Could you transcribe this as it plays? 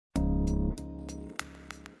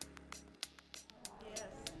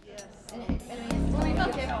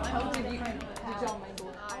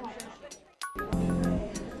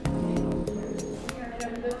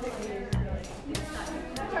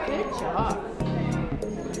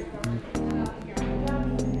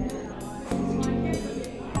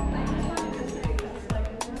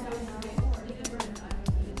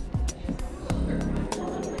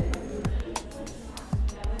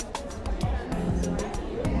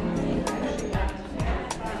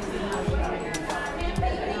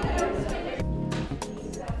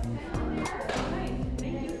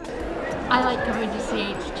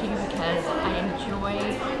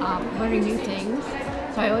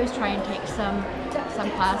So I always try and take some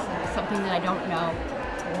class, something that I don't know,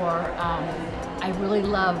 or I really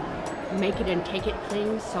love make it and take it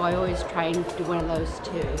things, so I always try and do one of those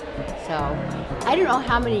too. So I don't know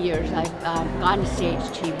how many years I've gone to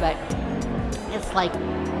CHT, but it's like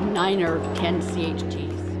 9 or 10 CHTs.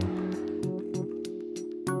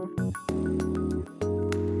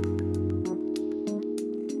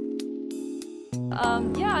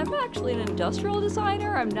 Yeah, I'm actually an industrial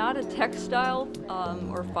designer. I'm not a textile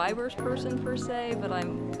or fibers person per se, but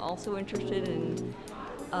I'm also interested in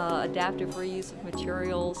adaptive reuse of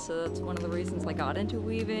materials. So that's one of the reasons I got into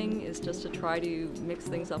weaving, is just to try to mix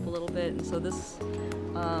things up a little bit. And so this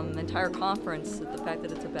entire conference, the fact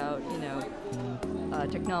that it's about, you know,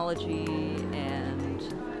 technology and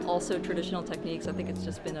also traditional techniques, I think it's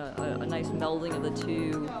just been a nice melding of the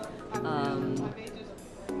two.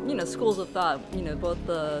 You know, schools of thought, you know, both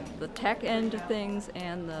the tech end of things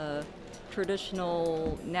and the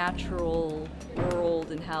traditional natural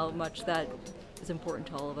world and how much that is important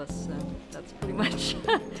to all of us. So that's pretty much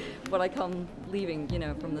what I come leaving, you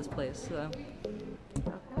know, from this place.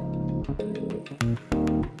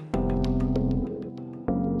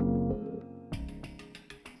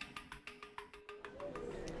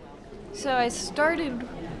 So I started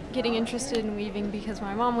getting interested in weaving because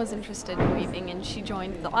my mom was interested in weaving, and she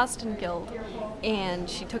joined the Austin Guild, and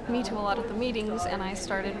she took me to a lot of the meetings, and I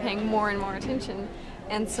started paying more and more attention.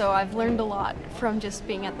 And so I've learned a lot from just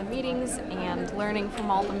being at the meetings and learning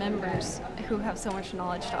from all the members who have so much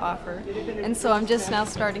knowledge to offer. And so I'm just now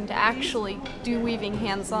starting to actually do weaving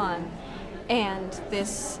hands-on, and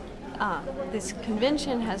this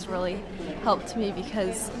convention has really helped me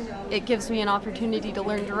because it gives me an opportunity to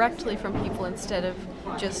learn directly from people instead of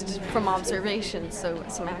just from observation. So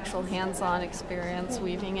some actual hands-on experience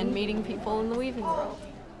weaving and meeting people in the weaving world.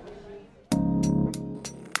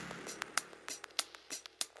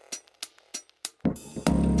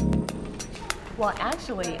 Well,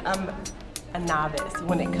 actually, I'm a novice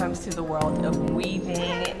when it comes to the world of weaving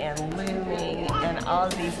and looming and all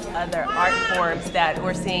of these other art forms that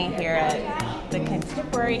we're seeing here at the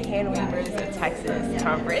Contemporary Handweavers of Texas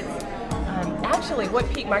Conference. Actually, what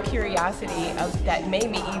piqued my curiosity that made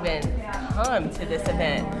me even come to this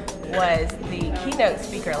event was the keynote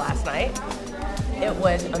speaker last night. It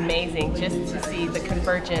was amazing just to see the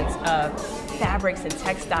convergence of fabrics and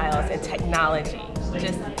textiles and technology,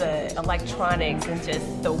 just the electronics and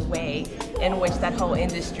just the way in which that whole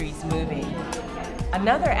industry is moving.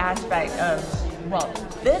 Another aspect of, well,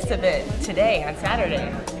 this event today on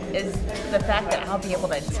Saturday is the fact that I'll be able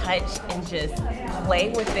to touch and just play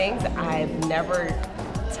with things I've never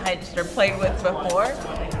touched or played with before.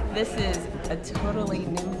 This is a totally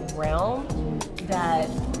new realm that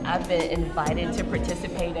I've been invited to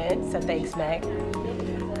participate in, so thanks, Meg.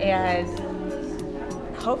 And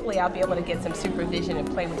hopefully I'll be able to get some supervision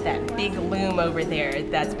and play with that big loom over there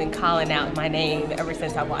that's been calling out my name ever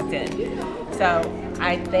since I walked in. So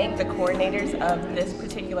I thank the coordinators of this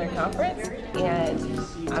particular conference, and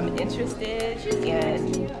I'm interested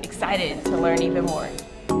and excited to learn even more.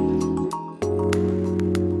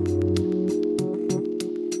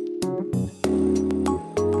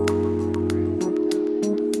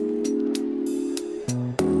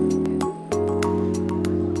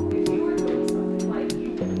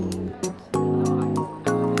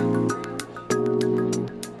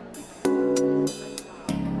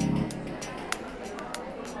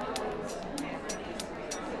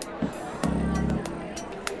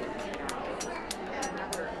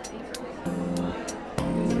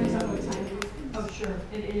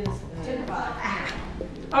 It is 10:05.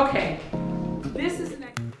 Okay, this is the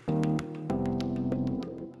next.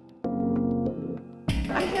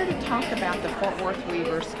 I'm here to talk about the Fort Worth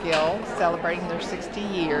Weavers Guild celebrating their 60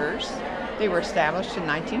 years. They were established in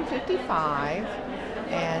 1955,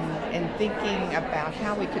 and in thinking about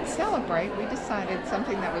how we could celebrate, we decided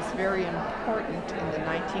something that was very important in the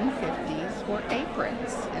 1950s were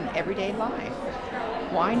aprons in everyday life.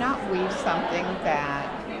 Why not weave something that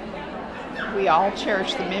we all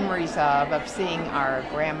cherish the memories of seeing our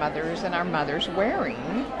grandmothers and our mothers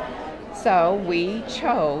wearing? So we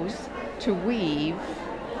chose to weave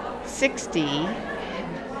 60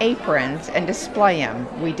 aprons and display them.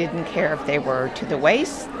 We didn't care if they were to the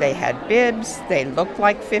waist, they had bibs, they looked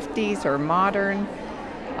like 50s or modern,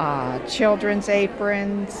 children's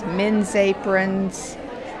aprons, men's aprons,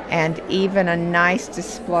 and even a nice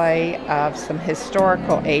display of some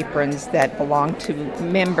historical aprons that belonged to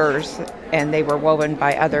members, and they were woven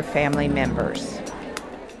by other family members.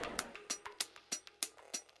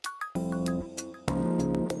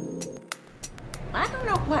 I don't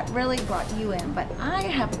know what really brought you in, but I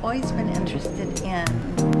have always been interested in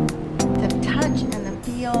the touch and the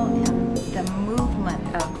feel and the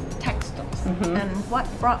movement of textiles. And what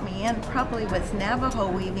brought me in probably was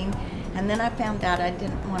Navajo weaving, and then I found out I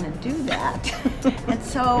didn't want to do that. And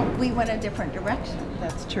so we went a different direction.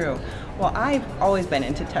 That's true. Well, I've always been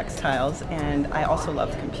into textiles, and I also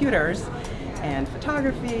love computers and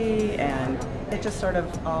photography, and it just sort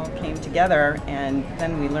of all came together. And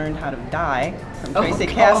then we learned how to dye from Tracy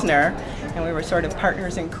Kastner, and we were sort of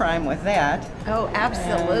partners in crime with that. Oh,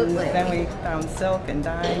 absolutely. And then we found silk and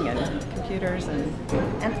dyeing and computers. And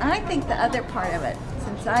I think the other part of it,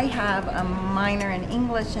 since I have a minor in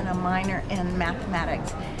English and a minor in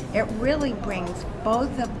mathematics, it really brings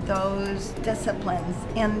both of those disciplines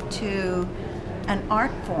into an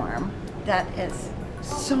art form that is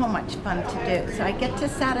so much fun to do. So I get to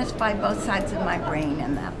satisfy both sides of my brain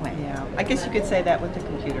in that way. Yeah, I guess you could say that with the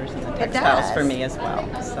computers and the textiles for me as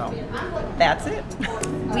well. So that's it.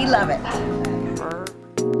 We love it.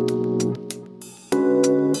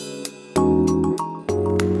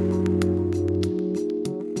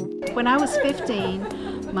 When I was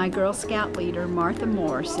 15, my Girl Scout leader, Martha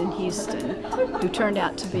Morse in Houston, who turned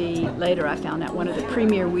out to be, later I found out, one of the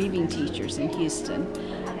premier weaving teachers in Houston,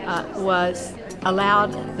 was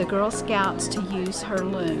allowed the Girl Scouts to use her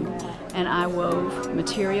loom, and I wove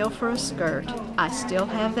material for a skirt. I still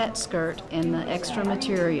have that skirt and the extra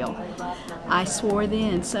material. I swore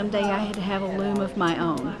then someday I had to have a loom of my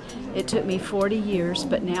own. It took me 40 years,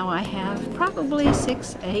 but now I have probably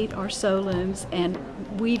 6, 8 or so looms, and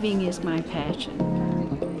weaving is my passion.